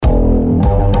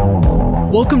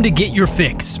Welcome to Get Your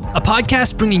Fix, a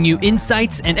podcast bringing you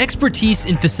insights and expertise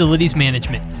in facilities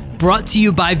management, brought to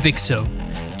you by Vixo,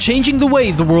 changing the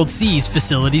way the world sees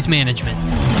facilities management.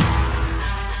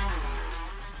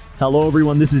 Hello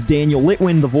everyone, this is Daniel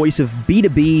Litwin, the voice of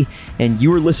B2B, and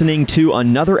you are listening to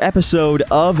another episode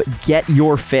of Get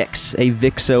Your Fix, a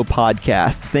Vixo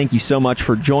podcast. Thank you so much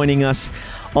for joining us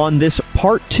on this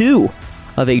part 2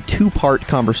 of a 2-part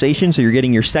conversation. So you're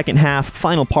getting your second half,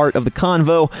 final part of the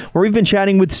convo, where we've been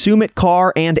chatting with Sumit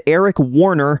Kar and Eric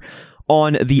Warner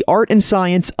on the art and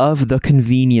science of the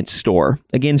convenience store.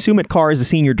 Again, Sumit Kar is the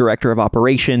Senior Director of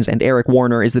Operations, and Eric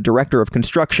Warner is the Director of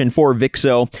Construction for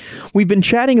Vixo. We've been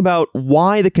chatting about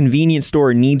why the convenience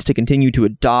store needs to continue to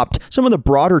adopt some of the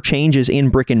broader changes in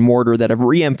brick and mortar that have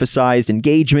re-emphasized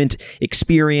engagement,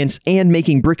 experience, and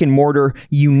making brick and mortar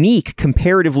unique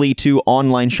comparatively to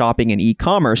online shopping and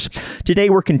e-commerce. Today,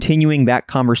 we're continuing that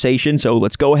conversation, so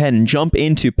let's go ahead and jump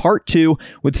into part 2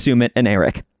 with Sumit and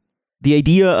Eric. The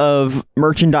idea of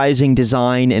merchandising,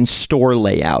 design, and store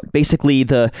layout, basically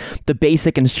the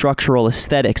basic and structural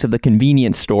aesthetics of the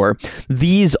convenience store,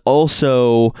 these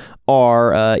also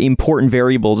are important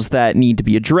variables that need to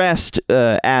be addressed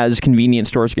as convenience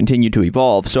stores continue to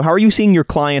evolve. So how are you seeing your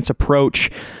clients approach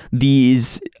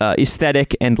these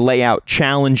aesthetic and layout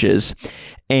challenges?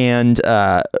 And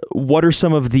what are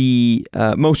some of the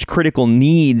most critical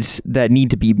needs that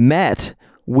need to be met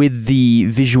with the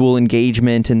visual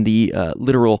engagement and the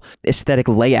literal aesthetic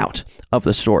layout of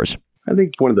the stores? I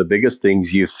think one of the biggest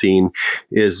things you've seen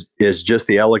is just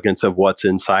the elegance of what's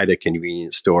inside a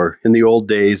convenience store. In the old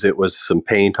days, it was some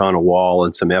paint on a wall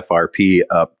and some FRP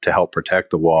up to help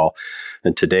protect the wall.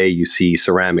 And today you see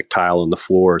ceramic tile on the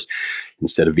floors.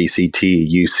 Instead of VCT,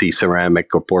 you see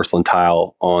ceramic or porcelain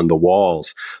tile on the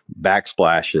walls,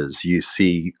 backsplashes. You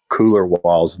see cooler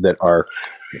walls that are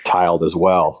tiled as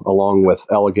well, along with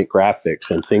elegant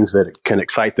graphics and things that can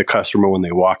excite the customer when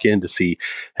they walk in to see,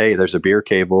 hey, there's a beer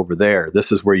cave over there.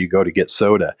 This is where you go to get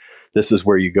soda. This is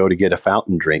where you go to get a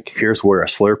fountain drink. Here's where a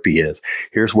Slurpee is.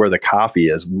 Here's where the coffee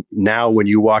is. Now, when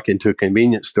you walk into a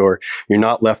convenience store, you're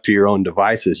not left to your own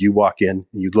devices. You walk in,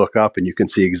 you look up, and you can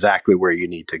see exactly where you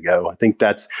need to go. I think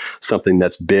that's something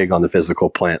that's big on the physical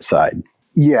plant side.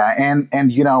 Yeah, and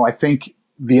you know, I think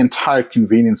the entire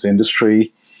convenience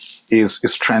industry is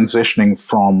transitioning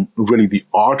from really the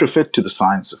art of it to the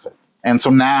science of it. And so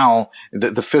now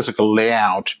the physical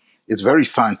layout is very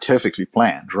scientifically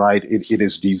planned, right? It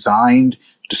is designed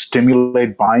to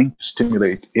stimulate buying, to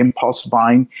stimulate impulse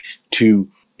buying, to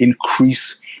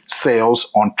increase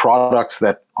sales on products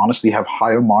that honestly have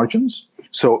higher margins.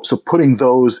 So putting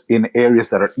those in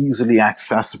areas that are easily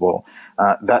accessible,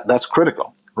 that's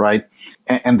critical, right?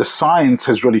 And the science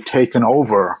has really taken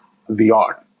over the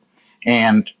art.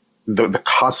 And the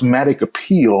cosmetic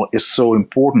appeal is so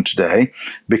important today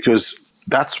because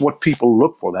that's what people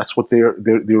look for. That's what they're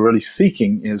really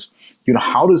seeking is, you know,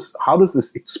 how does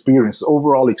this experience,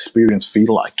 overall experience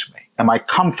feel like to me? Am I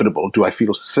comfortable? Do I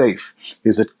feel safe?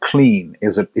 Is it clean?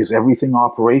 Is everything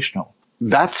operational?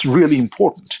 That's really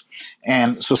important.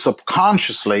 And so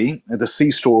subconsciously, the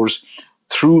C-stores,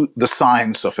 through the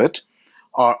science of it,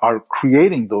 are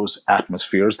creating those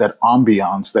atmospheres, that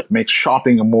ambiance that makes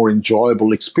shopping a more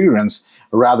enjoyable experience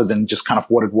rather than just kind of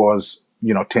what it was,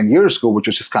 you know, 10 years ago, which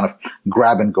was just kind of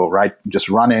grab and go, right? Just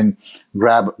run in,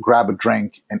 grab a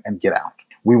drink and get out.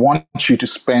 We want you to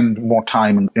spend more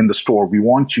time in the store. We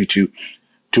want you to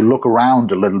look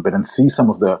around a little bit and see some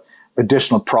of the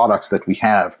additional products that we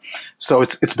have. So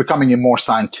it's becoming a more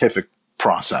scientific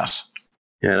process.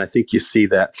 And I think you see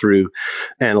that through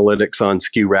analytics on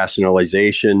SKU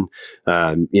rationalization,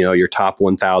 your top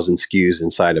 1,000 SKUs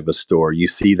inside of a store. You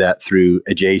see that through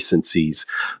adjacencies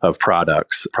of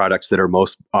products that are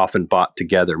most often bought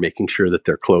together, making sure that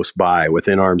they're close by,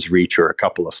 within arm's reach or a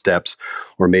couple of steps,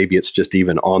 or maybe it's just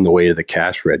even on the way to the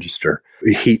cash register.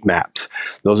 Heat maps.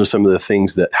 Those are some of the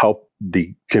things that help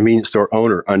the convenience store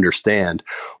owner understand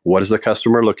what is the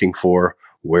customer looking for,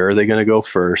 where are they going to go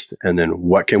first? And then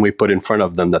what can we put in front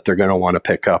of them that they're going to want to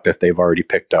pick up if they've already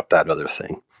picked up that other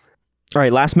thing? All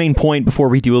right, last main point before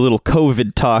we do a little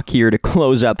COVID talk here to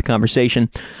close out the conversation.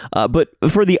 But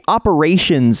for the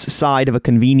operations side of a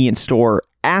convenience store,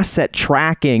 asset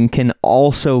tracking can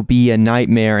also be a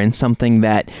nightmare and something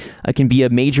that can be a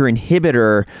major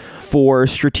inhibitor for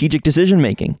strategic decision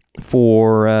making,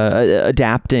 for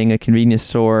adapting a convenience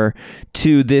store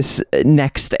to this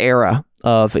next era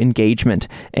of engagement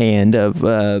and of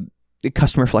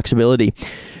customer flexibility.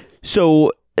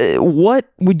 So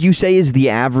what would you say is the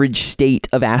average state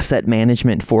of asset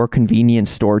management for convenience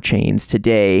store chains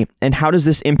today? And how does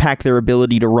this impact their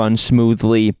ability to run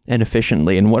smoothly and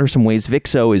efficiently? And what are some ways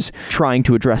Vixo is trying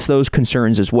to address those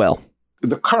concerns as well?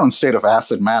 The current state of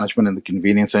asset management in the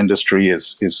convenience industry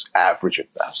is average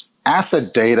at best.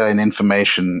 Asset data and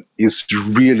information is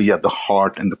really at the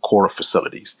heart and the core of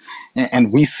facilities.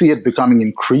 And we see it becoming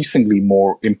increasingly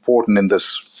more important in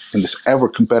this ever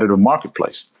competitive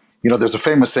marketplace. There's a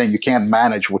famous saying, you can't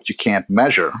manage what you can't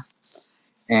measure.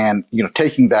 And,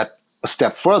 taking that a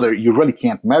step further, you really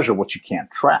can't measure what you can't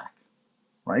track,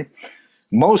 right?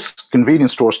 Most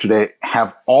convenience stores today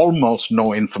have almost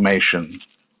no information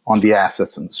on the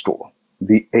assets in the store,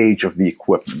 the age of the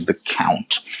equipment, the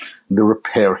count, the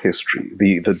repair history,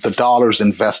 the dollars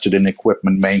invested in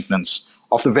equipment maintenance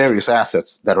of the various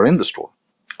assets that are in the store.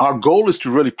 Our goal is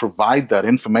to really provide that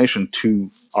information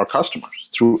to our customers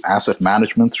through asset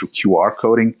management, through QR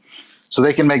coding, so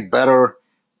they can make better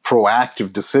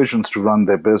proactive decisions to run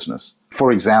their business.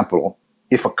 For example,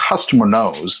 if a customer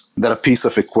knows that a piece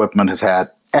of equipment has had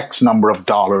X number of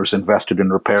dollars invested in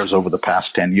repairs over the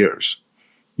past 10 years,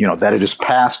 that it is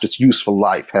past its useful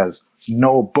life, has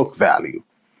no book value.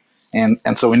 And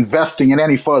so investing in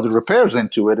any further repairs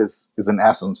into it is in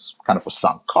essence kind of a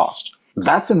sunk cost.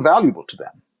 That's invaluable to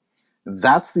them.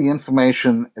 That's the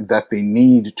information that they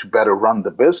need to better run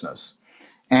the business.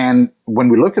 And when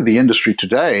we look at the industry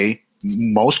today,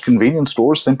 most convenience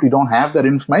stores simply don't have that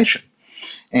information.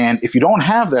 And if you don't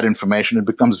have that information, it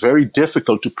becomes very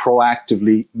difficult to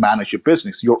proactively manage your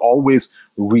business. You're always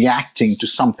reacting to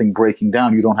something breaking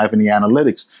down. You don't have any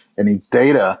analytics, any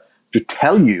data to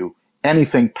tell you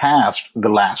anything past the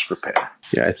last repair.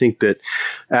 Yeah, I think that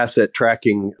asset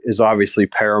tracking is obviously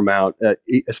paramount,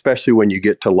 especially when you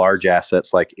get to large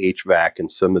assets like HVAC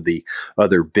and some of the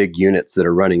other big units that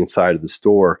are running inside of the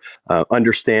store.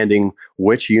 Understanding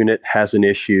which unit has an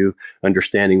issue,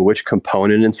 understanding which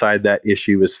component inside that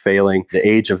issue is failing, the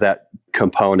age of that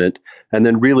component, and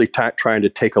then really trying to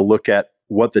take a look at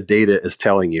what the data is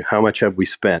telling you. How much have we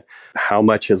spent? How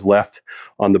much is left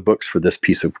on the books for this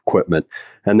piece of equipment?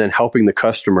 And then helping the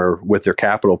customer with their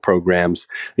capital programs,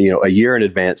 a year in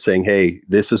advance, saying, hey,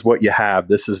 this is what you have.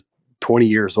 This is 20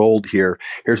 years old here.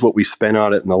 Here's what we spent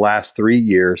on it in the last 3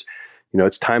 years.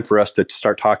 It's time for us to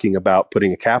start talking about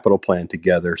putting a capital plan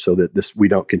together so that we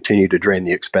don't continue to drain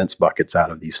the expense buckets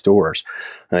out of these stores.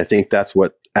 And I think that's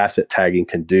what asset tagging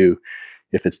can do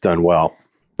if it's done well.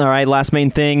 All right, last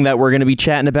main thing that we're going to be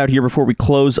chatting about here before we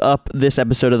close up this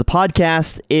episode of the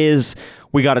podcast is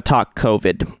we got to talk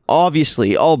COVID.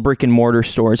 Obviously, all brick and mortar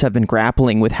stores have been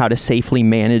grappling with how to safely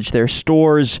manage their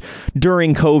stores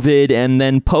during COVID and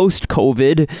then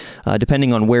post-COVID,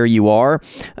 depending on where you are.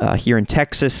 Here in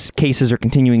Texas, cases are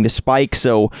continuing to spike.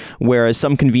 So whereas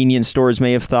some convenience stores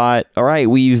may have thought, all right,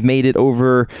 we've made it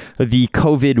over the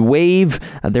COVID wave,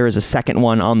 there is a second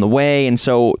one on the way. And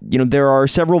so, there are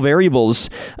several variables,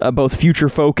 both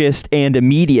future-focused and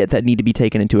immediate, that need to be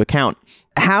taken into account.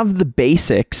 Have the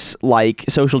basics like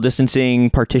social distancing,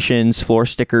 partitions, floor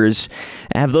stickers,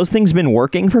 have those things been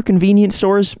working for convenience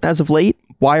stores as of late?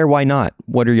 Why or why not?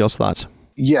 What are y'all's thoughts?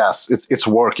 Yes, it's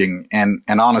working. And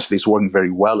honestly, it's working very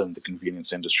well in the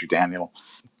convenience industry, Daniel.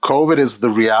 COVID is the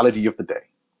reality of the day,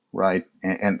 right?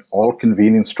 And all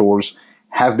convenience stores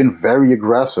have been very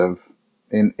aggressive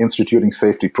in instituting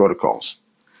safety protocols.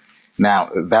 Now,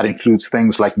 that includes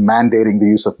things like mandating the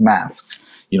use of masks,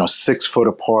 6 foot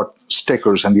apart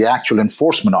stickers and the actual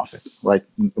enforcement of it, right?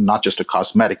 Not just a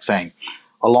cosmetic thing,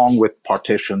 along with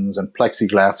partitions and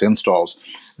plexiglass installs.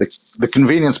 The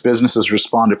convenience business has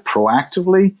responded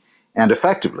proactively and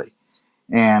effectively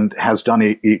and has done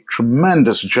a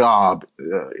tremendous job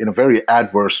in a very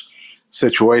adverse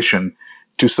situation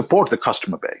to support the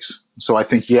customer base. So I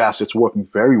think, yes, it's working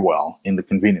very well in the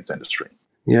convenience industry.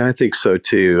 Yeah, I think so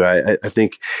too. I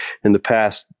think in the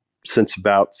past, since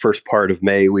about first part of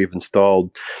May, we've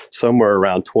installed somewhere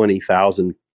around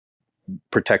 20,000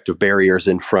 protective barriers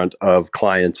in front of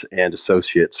clients and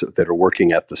associates that are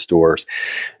working at the stores.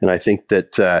 And I think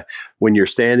that when you're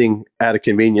standing at a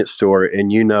convenience store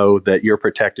and you know that you're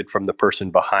protected from the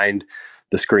person behind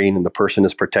the screen and the person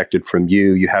is protected from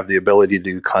you, you have the ability to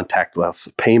do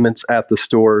contactless payments at the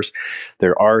stores.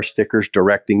 There are stickers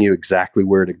directing you exactly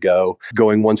where to go.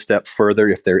 Going one step further,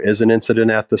 if there is an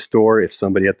incident at the store, if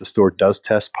somebody at the store does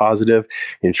test positive,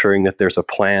 ensuring that there's a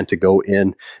plan to go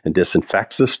in and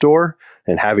disinfect the store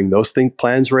and having those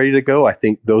plans ready to go. I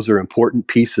think those are important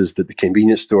pieces that the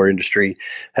convenience store industry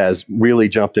has really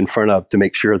jumped in front of to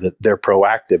make sure that they're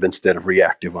proactive instead of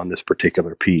reactive on this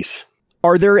particular piece.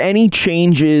 Are there any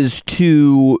changes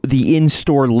to the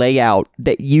in-store layout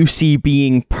that you see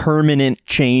being permanent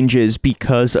changes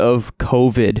because of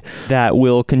COVID that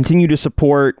will continue to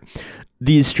support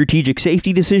these strategic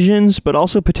safety decisions, but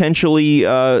also potentially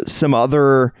some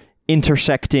other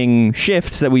intersecting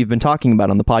shifts that we've been talking about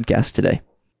on the podcast today?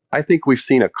 I think we've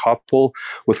seen a couple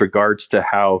with regards to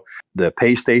how the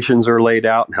pay stations are laid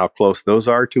out and how close those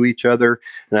are to each other.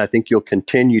 And I think you'll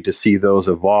continue to see those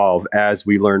evolve as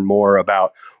we learn more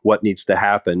about what needs to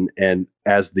happen. And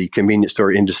as the convenience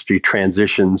store industry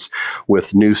transitions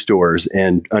with new stores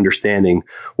and understanding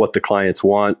what the clients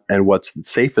want and what's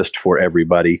safest for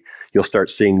everybody, you'll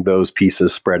start seeing those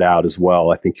pieces spread out as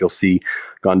well. I think you'll see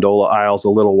gondola aisles a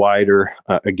little wider.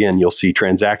 Again, you'll see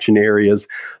transaction areas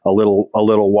a little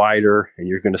wider, and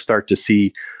you're going to start to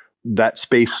see that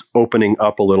space opening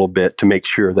up a little bit to make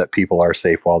sure that people are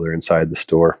safe while they're inside the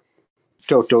store.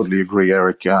 Totally agree,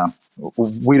 Eric.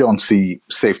 We don't see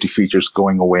safety features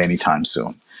going away anytime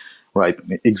soon, right?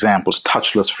 Examples: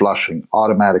 touchless flushing,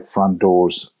 automatic front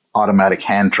doors, automatic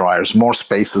hand dryers, more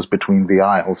spaces between the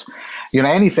aisles.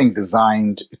 Anything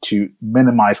designed to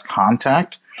minimize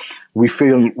contact, we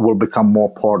feel will become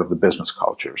more part of the business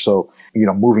culture. So,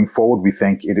 moving forward, we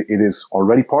think it is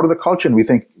already part of the culture, and we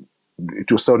think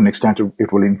to a certain extent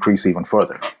it will increase even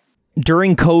further.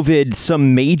 During COVID,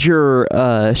 some major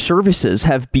services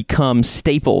have become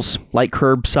staples, like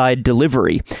curbside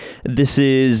delivery. This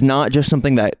is not just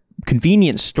something that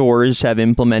convenience stores have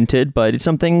implemented, but it's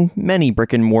something many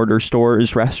brick and mortar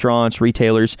stores, restaurants,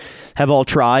 retailers have all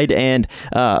tried, and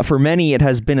for many it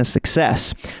has been a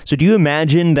success. So do you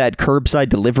imagine that curbside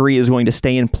delivery is going to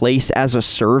stay in place as a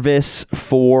service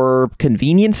for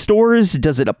convenience stores?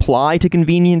 Does it apply to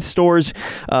convenience stores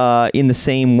in the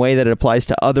same way that it applies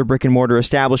to other brick and mortar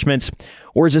establishments?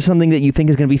 Or is this something that you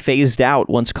think is going to be phased out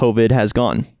once COVID has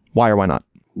gone? Why or why not?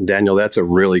 Daniel, that's a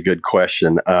really good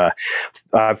question.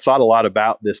 I've thought a lot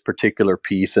about this particular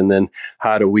piece, and then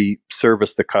how do we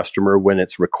service the customer when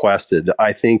it's requested?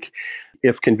 I think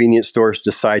if convenience stores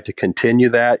decide to continue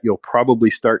that, you'll probably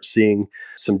start seeing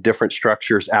some different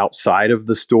structures outside of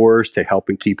the stores to help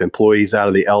and keep employees out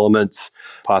of the elements,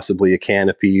 possibly a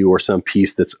canopy or some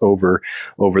piece that's over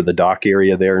the dock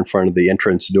area there in front of the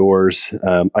entrance doors.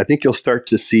 I think you'll start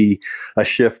to see a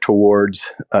shift towards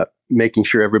making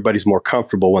sure everybody's more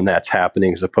comfortable when that's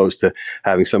happening, as opposed to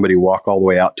having somebody walk all the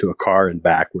way out to a car and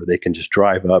back, where they can just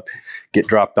drive up, get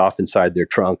dropped off inside their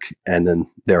trunk, and then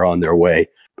they're on their way.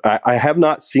 I have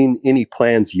not seen any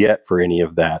plans yet for any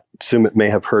of that. Sumit may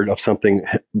have heard of something,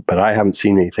 but I haven't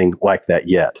seen anything like that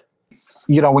yet.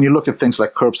 When you look at things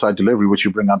like curbside delivery, which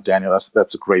you bring up, Daniel,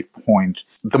 that's a great point.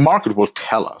 The market will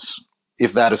tell us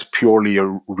if that is purely a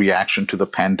reaction to the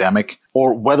pandemic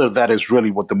or whether that is really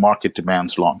what the market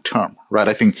demands long term, right?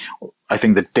 I think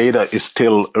the data is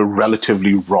still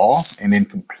relatively raw and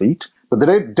incomplete, but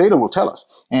the data will tell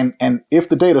us. And if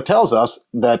the data tells us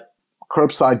that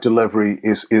curbside delivery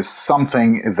is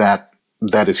something that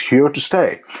is here to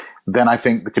stay, then I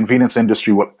think the convenience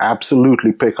industry will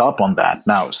absolutely pick up on that.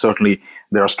 Now, certainly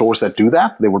there are stores that do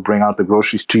that. They will bring out the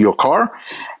groceries to your car,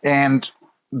 and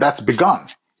that's begun.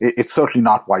 It's certainly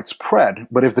not widespread,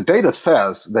 but if the data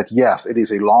says that, yes, it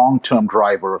is a long-term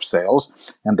driver of sales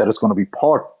and that it's going to be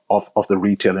part of the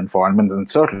retail environment, then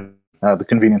certainly the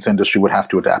convenience industry would have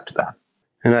to adapt to that.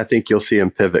 And I think you'll see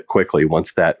them pivot quickly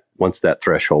once that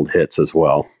threshold hits as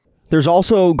well. There's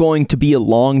also going to be a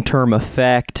long-term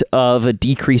effect of a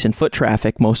decrease in foot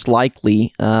traffic, most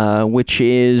likely, which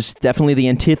is definitely the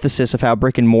antithesis of how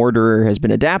brick and mortar has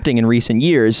been adapting in recent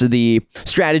years. The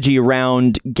strategy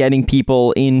around getting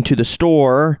people into the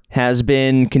store has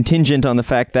been contingent on the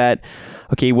fact that,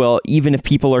 okay, well, even if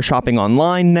people are shopping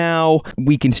online now,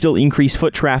 we can still increase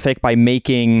foot traffic by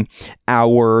making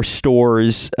our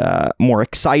stores more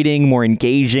exciting, more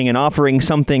engaging, and offering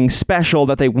something special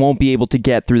that they won't be able to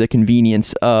get through the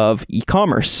convenience of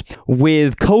e-commerce.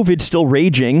 With COVID still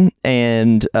raging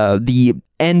and the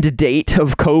end date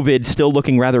of COVID still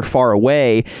looking rather far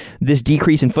away, this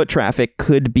decrease in foot traffic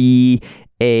could be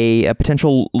a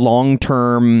potential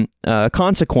long-term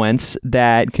consequence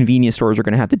that convenience stores are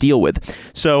going to have to deal with.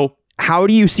 So how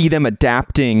do you see them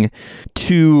adapting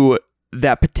to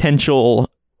that potential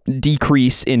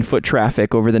decrease in foot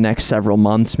traffic over the next several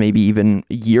months, maybe even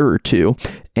a year or two?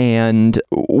 And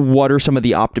what are some of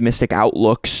the optimistic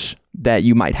outlooks that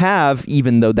you might have,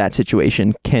 even though that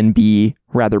situation can be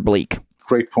rather bleak?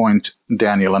 Great point,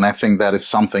 Daniel. And I think that is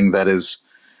something that is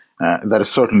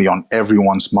certainly on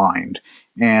everyone's mind.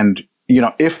 And,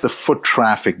 if the foot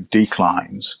traffic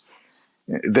declines,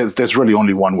 there's really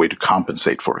only one way to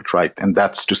compensate for it, right? And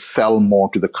that's to sell more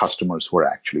to the customers who are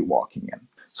actually walking in.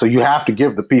 So you have to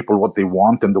give the people what they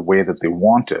want in the way that they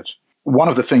want it. One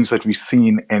of the things that we've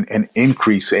seen an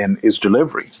increase in is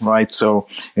delivery, right? So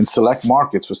in select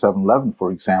markets for 7-Eleven,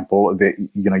 for example,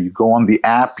 you go on the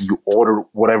app, you order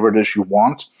whatever it is you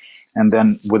want, and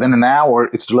then within an hour,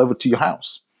 it's delivered to your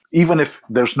house. Even if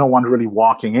there's no one really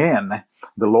walking in,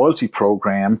 the loyalty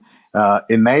program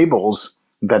enables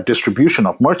that distribution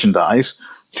of merchandise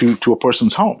to a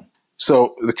person's home.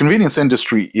 So the convenience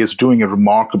industry is doing a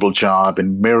remarkable job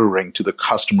in mirroring to the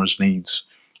customer's needs,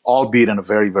 albeit in a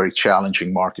very, very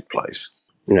challenging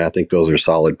marketplace. Yeah, I think those are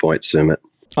solid points, Sumit.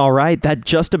 All right, that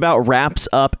just about wraps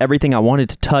up everything I wanted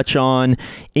to touch on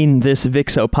in this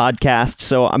Vixo podcast.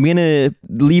 So I'm going to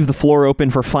leave the floor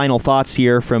open for final thoughts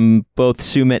here from both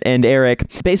Sumit and Eric.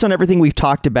 Based on everything we've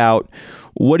talked about,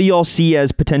 what do y'all see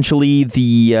as potentially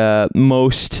the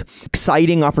most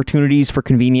exciting opportunities for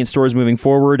convenience stores moving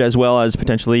forward, as well as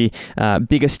potentially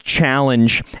biggest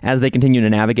challenge as they continue to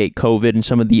navigate COVID and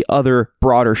some of the other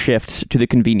broader shifts to the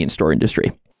convenience store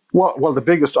industry? Well, the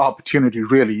biggest opportunity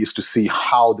really is to see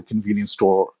how the convenience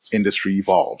store industry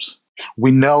evolves.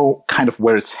 We know kind of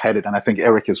where it's headed, and I think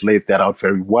Eric has laid that out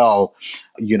very well.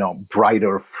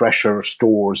 Brighter, fresher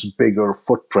stores, bigger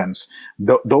footprints.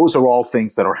 Those are all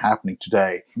things that are happening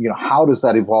today. How does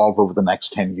that evolve over the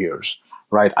next 10 years?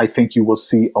 Right? I think you will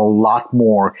see a lot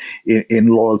more in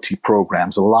loyalty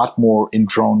programs, a lot more in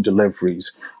drone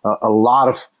deliveries, a lot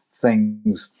of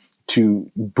things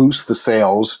to boost the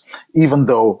sales, even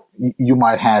though you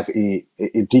might have a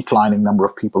declining number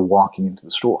of people walking into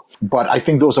the store. But I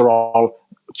think those are all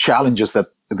challenges that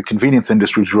the convenience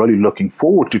industry is really looking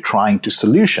forward to trying to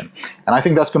solution. And I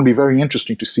think that's going to be very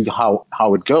interesting to see how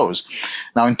it goes.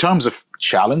 Now, in terms of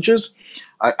challenges,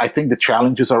 I think the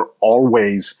challenges are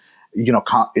always,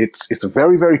 it's a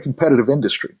very, very competitive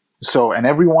industry. So, and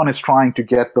everyone is trying to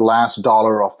get the last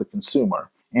dollar of the consumer.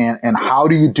 And how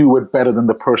do you do it better than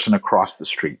the person across the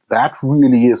street? That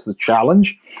really is the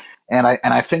challenge. And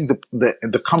I think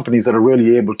the companies that are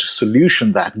really able to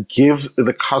solution that, give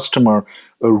the customer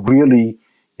a really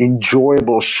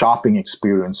enjoyable shopping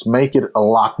experience, make it a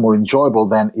lot more enjoyable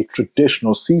than a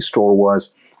traditional C-store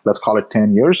was, let's call it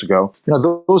 10 years ago.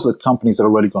 Those are the companies that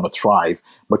are really going to thrive.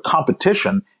 But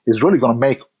competition is really going to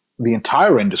make the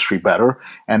entire industry better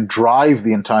and drive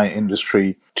the entire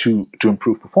industry to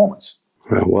improve performance.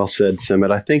 Well said,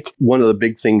 Sumit. I think one of the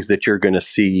big things that you're going to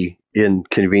see in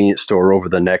convenience store over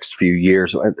the next few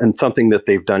years, and something that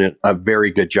they've done a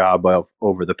very good job of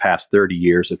over the past 30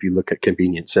 years, if you look at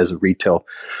convenience as a retail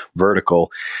vertical,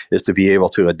 is to be able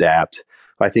to adapt.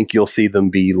 I think you'll see them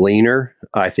be leaner.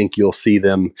 I think you'll see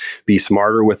them be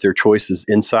smarter with their choices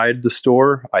inside the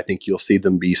store. I think you'll see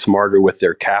them be smarter with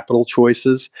their capital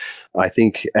choices. I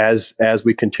think as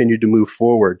we continue to move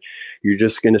forward, you're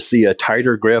just going to see a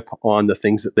tighter grip on the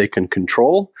things that they can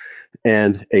control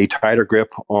and a tighter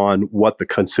grip on what the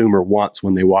consumer wants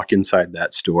when they walk inside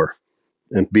that store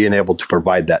and being able to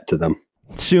provide that to them.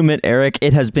 Sumit, Eric,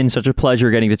 it has been such a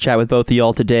pleasure getting to chat with both of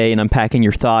y'all today and unpacking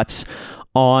your thoughts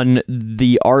on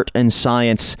the art and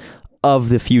science of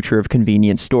the future of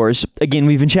convenience stores. Again,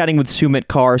 we've been chatting with Sumit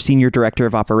Kaur, Senior Director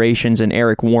of Operations, and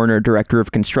Eric Warner, Director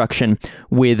of Construction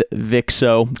with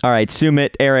Vixo. All right,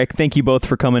 Sumit, Eric, thank you both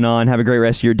for coming on. Have a great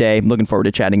rest of your day. Looking forward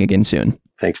to chatting again soon.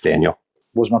 Thanks, Daniel.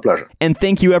 It was my pleasure. And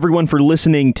thank you everyone for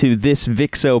listening to this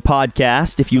Vixo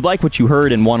podcast. If you like what you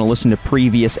heard and want to listen to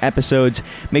previous episodes,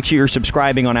 make sure you're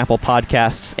subscribing on Apple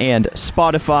Podcasts and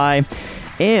Spotify.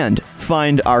 And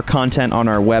find our content on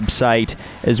our website,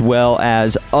 as well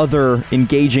as other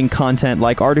engaging content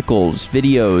like articles,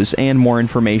 videos, and more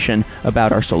information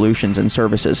about our solutions and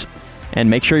services. And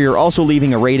make sure you're also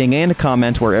leaving a rating and a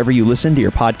comment wherever you listen to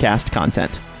your podcast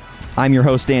content. I'm your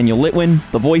host, Daniel Litwin,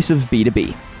 the voice of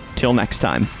B2B. Till next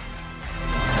time.